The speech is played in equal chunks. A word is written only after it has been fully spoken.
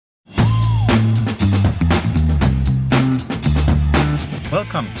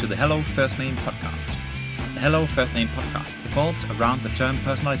Welcome to the Hello First Name podcast. The Hello First Name podcast revolves around the term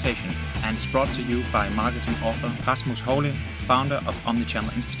personalization and is brought to you by marketing author Rasmus Holing, founder of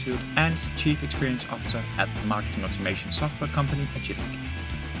Omnichannel Institute and Chief Experience Officer at the marketing automation software company Agillic.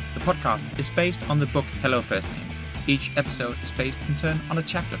 The podcast is based on the book Hello First Name. Each episode is based in turn on a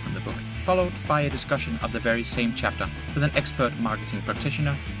chapter from the book, followed by a discussion of the very same chapter with an expert marketing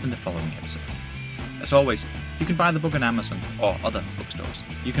practitioner in the following episode. As always, you can buy the book on Amazon or other bookstores.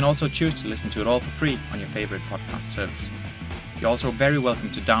 You can also choose to listen to it all for free on your favorite podcast service. You're also very welcome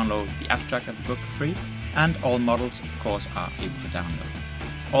to download the abstract of the book for free, and all models, of course, are able to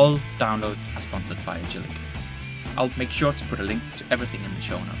download. All downloads are sponsored by Agillic. I'll make sure to put a link to everything in the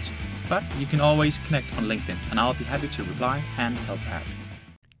show notes. But you can always connect on LinkedIn, and I'll be happy to reply and help out.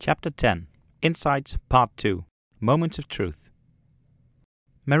 Chapter 10. Insights Part 2. Moments of Truth.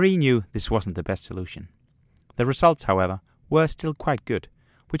 Marie knew this wasn't the best solution. The results, however, were still quite good,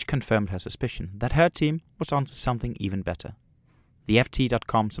 which confirmed her suspicion that her team was onto something even better. The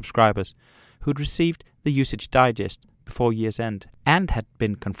FT.com subscribers who'd received the usage digest before year's end and had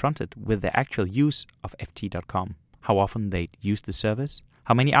been confronted with the actual use of FT.com, how often they'd used the service,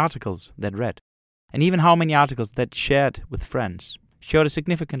 how many articles they'd read, and even how many articles they'd shared with friends, showed a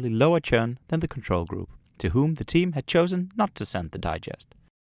significantly lower churn than the control group, to whom the team had chosen not to send the digest.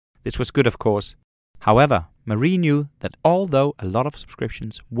 This was good, of course. However, Marie knew that although a lot of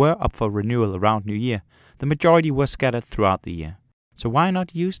subscriptions were up for renewal around New Year, the majority were scattered throughout the year. So why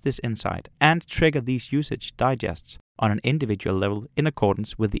not use this insight and trigger these usage digests on an individual level in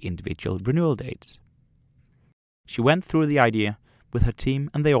accordance with the individual renewal dates? She went through the idea with her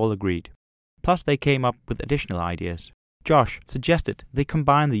team and they all agreed. Plus they came up with additional ideas. Josh suggested they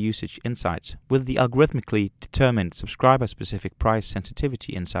combine the usage insights with the algorithmically determined subscriber-specific price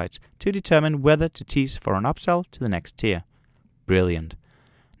sensitivity insights to determine whether to tease for an upsell to the next tier. Brilliant.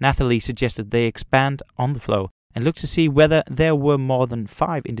 Nathalie suggested they expand on the flow and look to see whether there were more than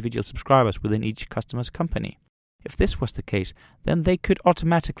 5 individual subscribers within each customer's company. If this was the case, then they could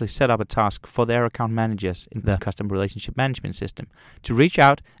automatically set up a task for their account managers in the customer relationship management system to reach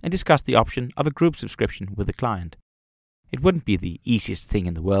out and discuss the option of a group subscription with the client. It wouldn't be the easiest thing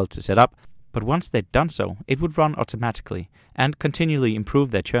in the world to set up, but once they'd done so, it would run automatically and continually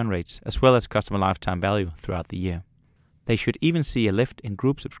improve their churn rates as well as customer lifetime value throughout the year. They should even see a lift in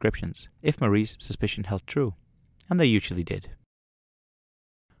group subscriptions if Marie's suspicion held true, and they usually did.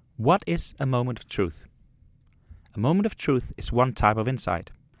 What is a moment of truth? A moment of truth is one type of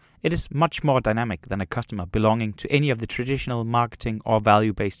insight. It is much more dynamic than a customer belonging to any of the traditional marketing or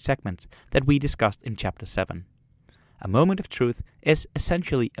value-based segments that we discussed in Chapter 7. A moment of truth is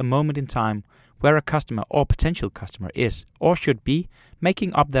essentially a moment in time where a customer or potential customer is, or should be,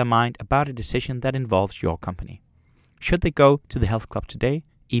 making up their mind about a decision that involves your company. Should they go to the health club today,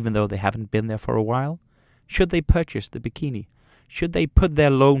 even though they haven't been there for a while? Should they purchase the bikini? Should they put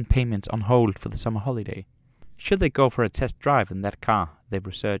their loan payments on hold for the summer holiday? Should they go for a test drive in that car they've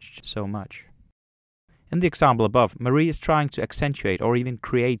researched so much? In the example above, Marie is trying to accentuate or even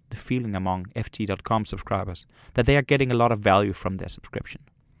create the feeling among FT.com subscribers that they are getting a lot of value from their subscription.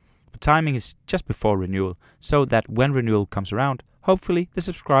 The timing is just before renewal, so that when renewal comes around, hopefully the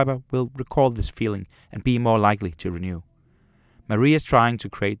subscriber will recall this feeling and be more likely to renew. Marie is trying to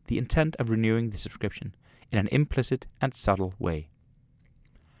create the intent of renewing the subscription in an implicit and subtle way.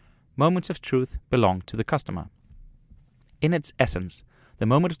 Moments of truth belong to the customer. In its essence, the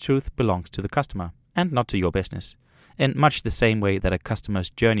moment of truth belongs to the customer, and not to your business, in much the same way that a customer's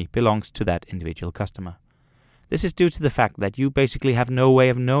journey belongs to that individual customer. This is due to the fact that you basically have no way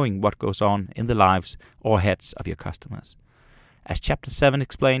of knowing what goes on in the lives or heads of your customers. As Chapter 7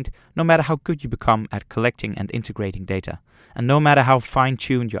 explained, no matter how good you become at collecting and integrating data, and no matter how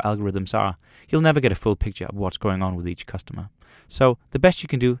fine-tuned your algorithms are, you'll never get a full picture of what's going on with each customer. So the best you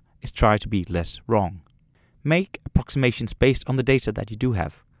can do is try to be less wrong. Make approximations based on the data that you do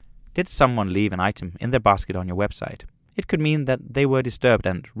have. Did someone leave an item in their basket on your website? It could mean that they were disturbed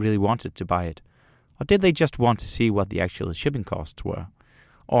and really wanted to buy it. Or did they just want to see what the actual shipping costs were?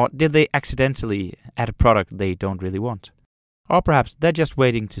 Or did they accidentally add a product they don't really want? Or perhaps they're just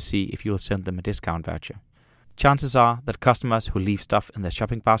waiting to see if you'll send them a discount voucher. Chances are that customers who leave stuff in their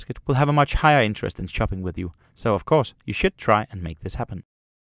shopping basket will have a much higher interest in shopping with you, so of course you should try and make this happen.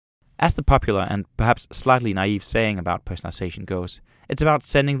 As the popular and perhaps slightly naive saying about personalization goes, it's about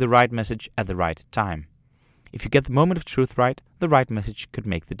sending the right message at the right time. If you get the moment of truth right, the right message could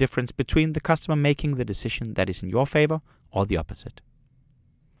make the difference between the customer making the decision that is in your favor or the opposite.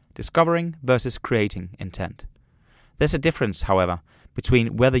 Discovering versus creating intent. There's a difference, however,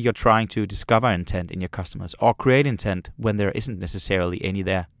 between whether you're trying to discover intent in your customers or create intent when there isn't necessarily any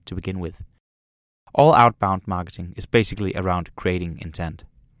there to begin with. All outbound marketing is basically around creating intent.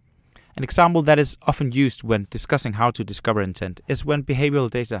 An example that is often used when discussing how to discover intent is when behavioral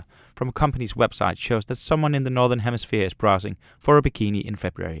data from a company's website shows that someone in the Northern Hemisphere is browsing for a bikini in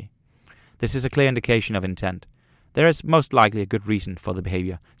February. This is a clear indication of intent. There is most likely a good reason for the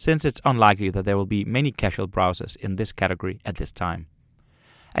behavior, since it's unlikely that there will be many casual browsers in this category at this time.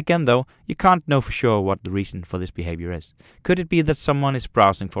 Again though, you can't know for sure what the reason for this behavior is. Could it be that someone is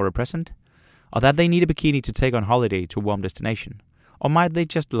browsing for a present? Or that they need a bikini to take on holiday to a warm destination? Or might they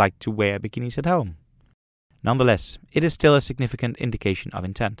just like to wear bikinis at home? Nonetheless, it is still a significant indication of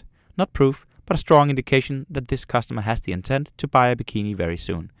intent. Not proof, but a strong indication that this customer has the intent to buy a bikini very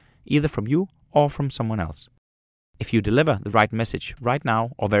soon, either from you or from someone else. If you deliver the right message right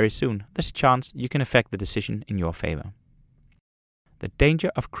now or very soon, there's a chance you can affect the decision in your favor. The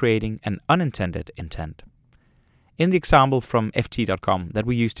danger of creating an unintended intent. In the example from ft.com that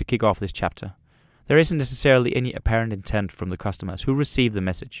we used to kick off this chapter, there isn't necessarily any apparent intent from the customers who receive the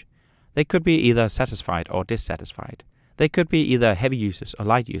message. They could be either satisfied or dissatisfied. They could be either heavy users or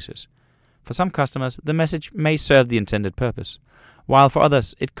light users. For some customers, the message may serve the intended purpose, while for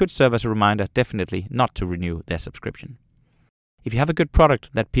others it could serve as a reminder definitely not to renew their subscription. If you have a good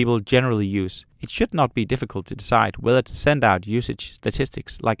product that people generally use, it should not be difficult to decide whether to send out usage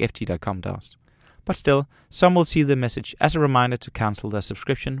statistics like ft.com does. But still, some will see the message as a reminder to cancel their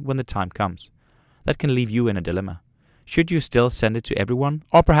subscription when the time comes. That can leave you in a dilemma. Should you still send it to everyone,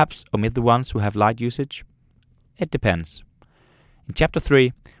 or perhaps omit the ones who have light usage? It depends. In Chapter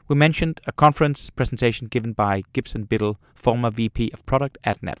 3, we mentioned a conference presentation given by Gibson Biddle, former VP of Product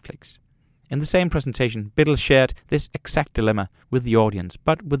at Netflix. In the same presentation, Biddle shared this exact dilemma with the audience,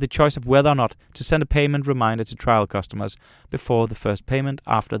 but with the choice of whether or not to send a payment reminder to trial customers before the first payment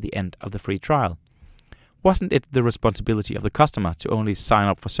after the end of the free trial. Wasn't it the responsibility of the customer to only sign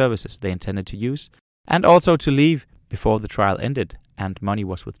up for services they intended to use, and also to leave before the trial ended and money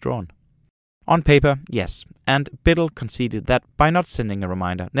was withdrawn? On paper, yes, and Biddle conceded that by not sending a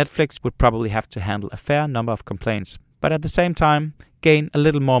reminder, Netflix would probably have to handle a fair number of complaints, but at the same time gain a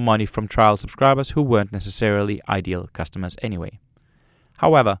little more money from trial subscribers who weren't necessarily ideal customers anyway.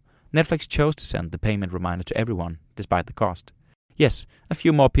 However, Netflix chose to send the payment reminder to everyone, despite the cost. Yes, a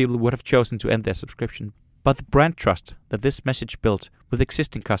few more people would have chosen to end their subscription, but the brand trust that this message built with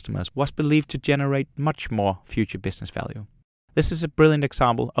existing customers was believed to generate much more future business value. This is a brilliant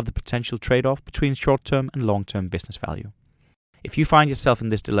example of the potential trade-off between short-term and long-term business value. If you find yourself in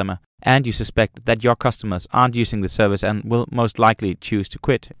this dilemma and you suspect that your customers aren't using the service and will most likely choose to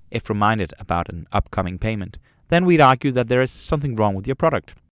quit if reminded about an upcoming payment, then we'd argue that there is something wrong with your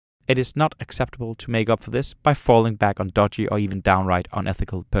product. It is not acceptable to make up for this by falling back on dodgy or even downright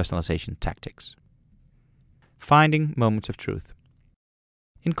unethical personalization tactics. Finding moments of truth.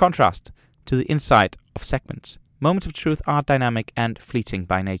 In contrast to the insight of segments, moments of truth are dynamic and fleeting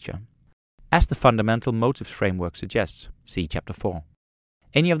by nature. As the fundamental motives framework suggests, see Chapter 4.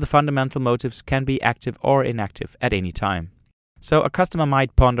 Any of the fundamental motives can be active or inactive at any time. So a customer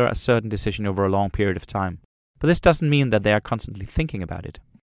might ponder a certain decision over a long period of time, but this doesn't mean that they are constantly thinking about it.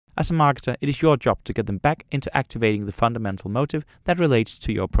 As a marketer, it is your job to get them back into activating the fundamental motive that relates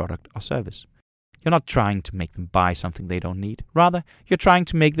to your product or service. You're not trying to make them buy something they don't need. Rather, you're trying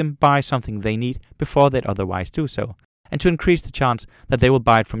to make them buy something they need before they'd otherwise do so, and to increase the chance that they will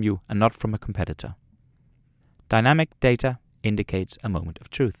buy it from you and not from a competitor. Dynamic data indicates a moment of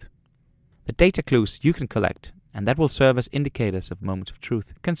truth. The data clues you can collect, and that will serve as indicators of moments of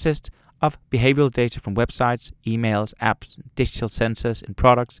truth, consist of behavioral data from websites, emails, apps, digital sensors in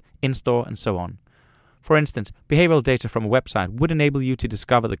products, in-store, and so on. For instance, behavioral data from a website would enable you to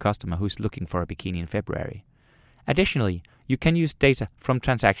discover the customer who's looking for a bikini in February. Additionally, you can use data from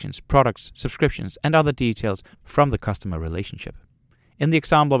transactions, products, subscriptions, and other details from the customer relationship. In the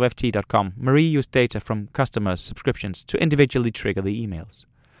example of ft.com, Marie used data from customers' subscriptions to individually trigger the emails.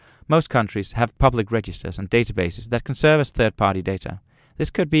 Most countries have public registers and databases that can serve as third-party data. This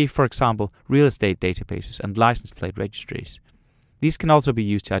could be, for example, real estate databases and license plate registries. These can also be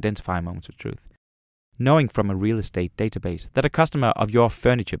used to identify moments of truth. Knowing from a real estate database that a customer of your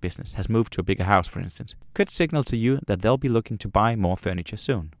furniture business has moved to a bigger house, for instance, could signal to you that they'll be looking to buy more furniture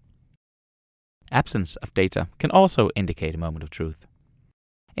soon. Absence of data can also indicate a moment of truth.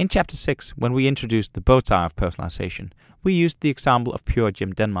 In Chapter 6, when we introduced the bow tie of personalization, we used the example of Pure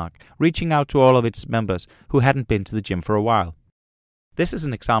Gym Denmark reaching out to all of its members who hadn't been to the gym for a while. This is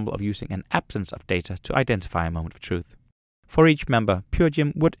an example of using an absence of data to identify a moment of truth. For each member, Pure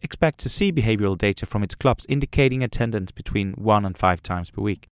Gym would expect to see behavioral data from its clubs indicating attendance between 1 and 5 times per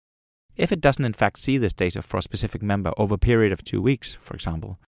week. If it doesn't in fact see this data for a specific member over a period of 2 weeks, for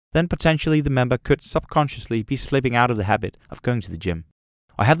example, then potentially the member could subconsciously be slipping out of the habit of going to the gym.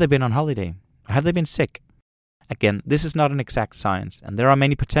 Or have they been on holiday? Or have they been sick? Again, this is not an exact science, and there are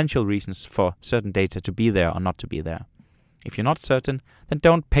many potential reasons for certain data to be there or not to be there. If you're not certain, then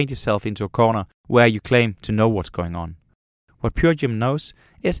don't paint yourself into a corner where you claim to know what's going on. What Pure Gym knows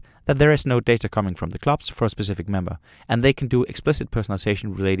is that there is no data coming from the clubs for a specific member, and they can do explicit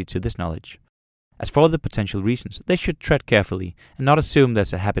personalization related to this knowledge. As for the potential reasons, they should tread carefully and not assume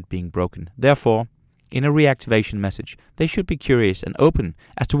there's a habit being broken. Therefore, in a reactivation message, they should be curious and open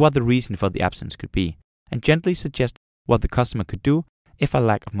as to what the reason for the absence could be, and gently suggest what the customer could do if a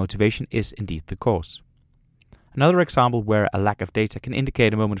lack of motivation is indeed the cause. Another example where a lack of data can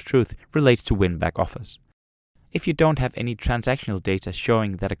indicate a moment of truth relates to win-back offers. If you don't have any transactional data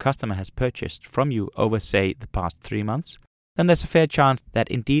showing that a customer has purchased from you over, say, the past 3 months, then there's a fair chance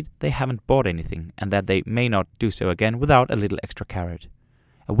that indeed they haven't bought anything and that they may not do so again without a little extra carrot.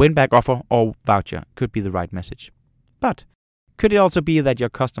 A win-back offer or voucher could be the right message. But could it also be that your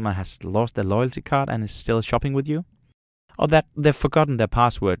customer has lost their loyalty card and is still shopping with you? Or that they've forgotten their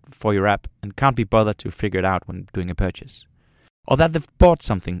password for your app and can't be bothered to figure it out when doing a purchase? Or that they've bought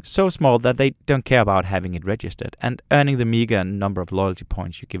something so small that they don't care about having it registered and earning the meager number of loyalty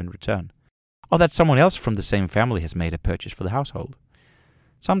points you give in return? Or that someone else from the same family has made a purchase for the household?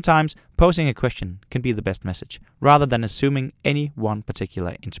 Sometimes posing a question can be the best message, rather than assuming any one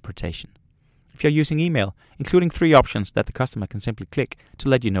particular interpretation. If you're using email, including 3 options that the customer can simply click to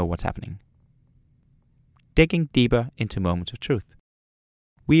let you know what's happening. Digging deeper into moments of truth.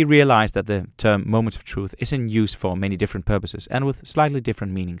 We realize that the term moments of truth is in use for many different purposes and with slightly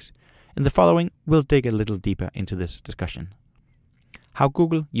different meanings. In the following, we'll dig a little deeper into this discussion. How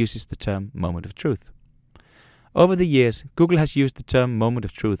Google uses the term moment of truth. Over the years, Google has used the term moment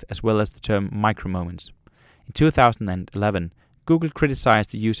of truth as well as the term micro-moments. In 2011, Google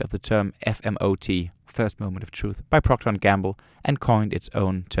criticized the use of the term FMOT, first moment of truth, by Procter & Gamble and coined its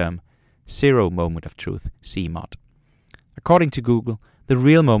own term, zero moment of truth, CMOT. According to Google, the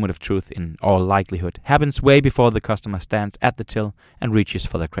real moment of truth, in all likelihood, happens way before the customer stands at the till and reaches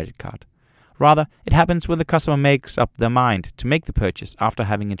for their credit card. Rather, it happens when the customer makes up their mind to make the purchase after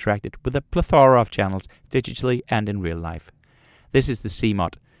having interacted with a plethora of channels digitally and in real life. This is the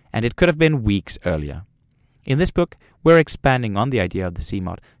CMOT, and it could have been weeks earlier. In this book, we're expanding on the idea of the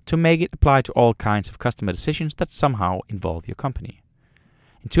CMOT to make it apply to all kinds of customer decisions that somehow involve your company.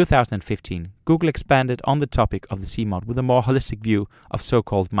 In 2015, Google expanded on the topic of the CMOT with a more holistic view of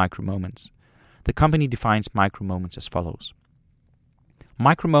so-called micro-moments. The company defines micro-moments as follows.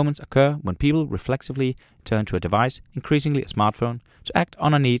 Micro-moments occur when people reflexively turn to a device, increasingly a smartphone, to act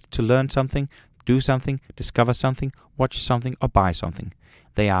on a need to learn something, do something, discover something, watch something, or buy something.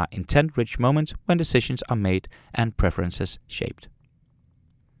 They are intent-rich moments when decisions are made and preferences shaped.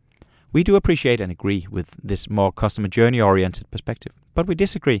 We do appreciate and agree with this more customer journey-oriented perspective, but we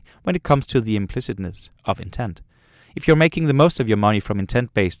disagree when it comes to the implicitness of intent. If you're making the most of your money from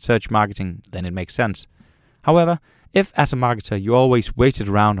intent-based search marketing, then it makes sense. However, if as a marketer you always waited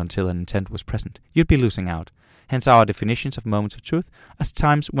around until an intent was present, you'd be losing out. Hence our definitions of moments of truth as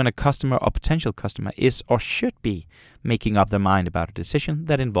times when a customer or potential customer is or should be making up their mind about a decision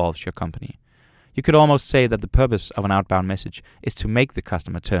that involves your company. You could almost say that the purpose of an outbound message is to make the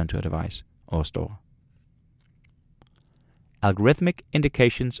customer turn to a device or store. Algorithmic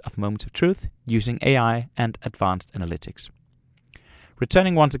indications of moments of truth using AI and advanced analytics.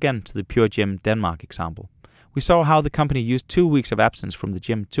 Returning once again to the Pure Gym Denmark example, we saw how the company used 2 weeks of absence from the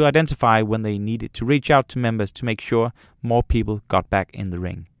gym to identify when they needed to reach out to members to make sure more people got back in the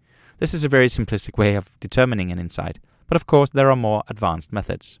ring. This is a very simplistic way of determining an insight, but of course there are more advanced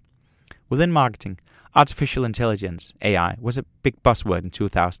methods. Within marketing, artificial intelligence, AI, was a big buzzword in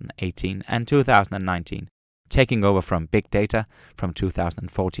 2018 and 2019, taking over from big data from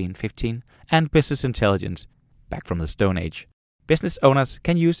 2014-15 and business intelligence, back from the Stone Age. Business owners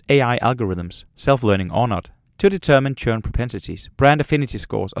can use AI algorithms, self-learning or not, to determine churn propensities, brand affinity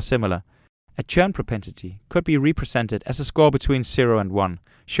scores or similar. A churn propensity could be represented as a score between 0 and 1,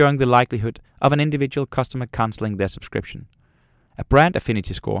 showing the likelihood of an individual customer cancelling their subscription. A brand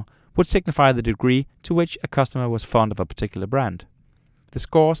affinity score would signify the degree to which a customer was fond of a particular brand. The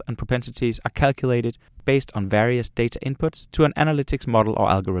scores and propensities are calculated based on various data inputs to an analytics model or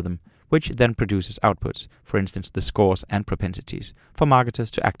algorithm, which then produces outputs, for instance the scores and propensities, for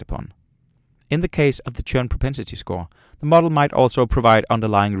marketers to act upon. In the case of the churn propensity score, the model might also provide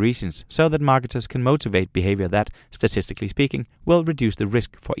underlying reasons so that marketers can motivate behavior that, statistically speaking, will reduce the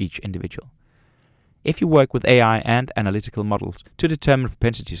risk for each individual. If you work with AI and analytical models to determine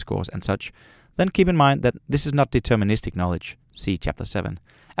propensity scores and such, then keep in mind that this is not deterministic knowledge, see Chapter 7.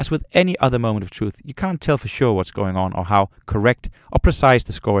 As with any other moment of truth, you can't tell for sure what's going on or how correct or precise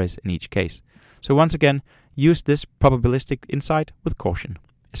the score is in each case. So once again, use this probabilistic insight with caution,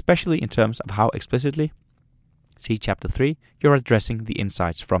 especially in terms of how explicitly, see Chapter 3, you're addressing the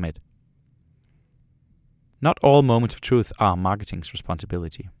insights from it. Not all moments of truth are marketing's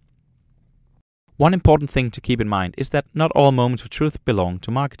responsibility. One important thing to keep in mind is that not all moments of truth belong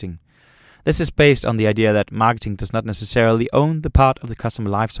to marketing. This is based on the idea that marketing does not necessarily own the part of the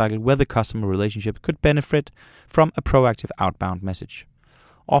customer lifecycle where the customer relationship could benefit from a proactive outbound message.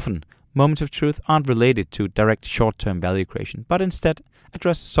 Often, moments of truth aren't related to direct short-term value creation, but instead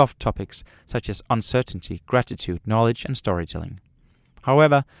address soft topics such as uncertainty, gratitude, knowledge, and storytelling.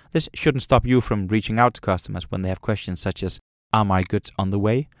 However, this shouldn't stop you from reaching out to customers when they have questions such as, are my goods on the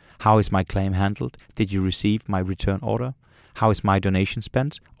way? How is my claim handled? Did you receive my return order? How is my donation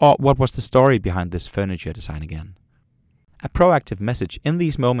spent? Or what was the story behind this furniture design again? A proactive message in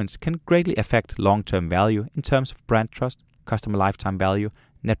these moments can greatly affect long-term value in terms of brand trust, customer lifetime value,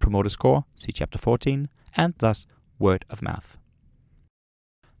 net promoter score, see Chapter 14, and thus word of mouth.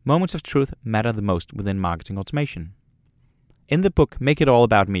 Moments of truth matter the most within marketing automation. In the book Make It All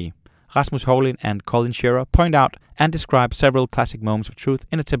About Me, Rasmus Hohlin and Colin Shearer point out and describe several classic moments of truth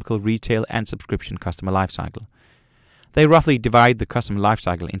in a typical retail and subscription customer lifecycle. They roughly divide the customer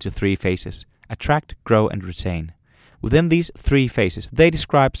lifecycle into 3 phases: attract, grow, and retain. Within these 3 phases, they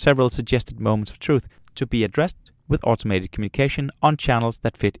describe several suggested moments of truth to be addressed with automated communication on channels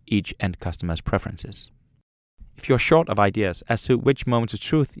that fit each end customer's preferences. If you're short of ideas as to which moments of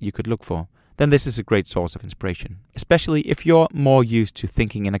truth you could look for, then this is a great source of inspiration, especially if you're more used to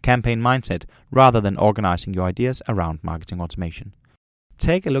thinking in a campaign mindset rather than organizing your ideas around marketing automation.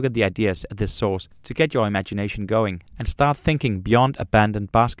 Take a look at the ideas at this source to get your imagination going and start thinking beyond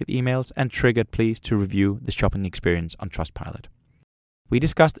abandoned basket emails and triggered pleas to review the shopping experience on Trustpilot. We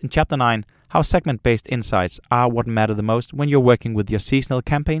discussed in Chapter 9 how segment-based insights are what matter the most when you're working with your seasonal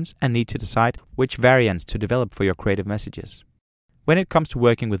campaigns and need to decide which variants to develop for your creative messages. When it comes to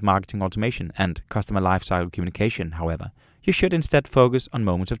working with marketing automation and customer lifecycle communication, however, you should instead focus on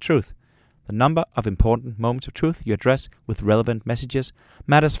moments of truth. The number of important moments of truth you address with relevant messages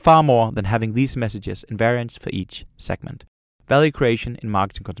matters far more than having these messages in variants for each segment. Value creation in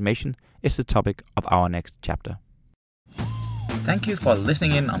marketing automation is the topic of our next chapter. Thank you for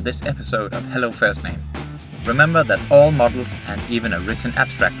listening in on this episode of Hello First Name. Remember that all models and even a written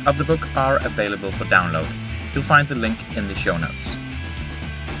abstract of the book are available for download. You'll find the link in the show notes.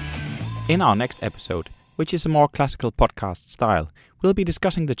 In our next episode, which is a more classical podcast style, we'll be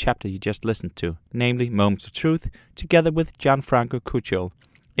discussing the chapter you just listened to, namely Moments of Truth, together with Gianfranco Cucciol,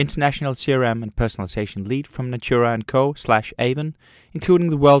 International CRM and Personalization Lead from Natura & Co/Avon, including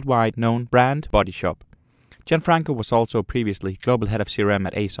the worldwide known brand Body Shop. Gianfranco was also previously Global Head of CRM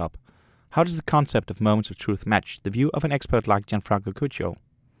at Aesop. How does the concept of Moments of Truth match the view of an expert like Gianfranco Cucciol?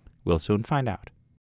 We'll soon find out.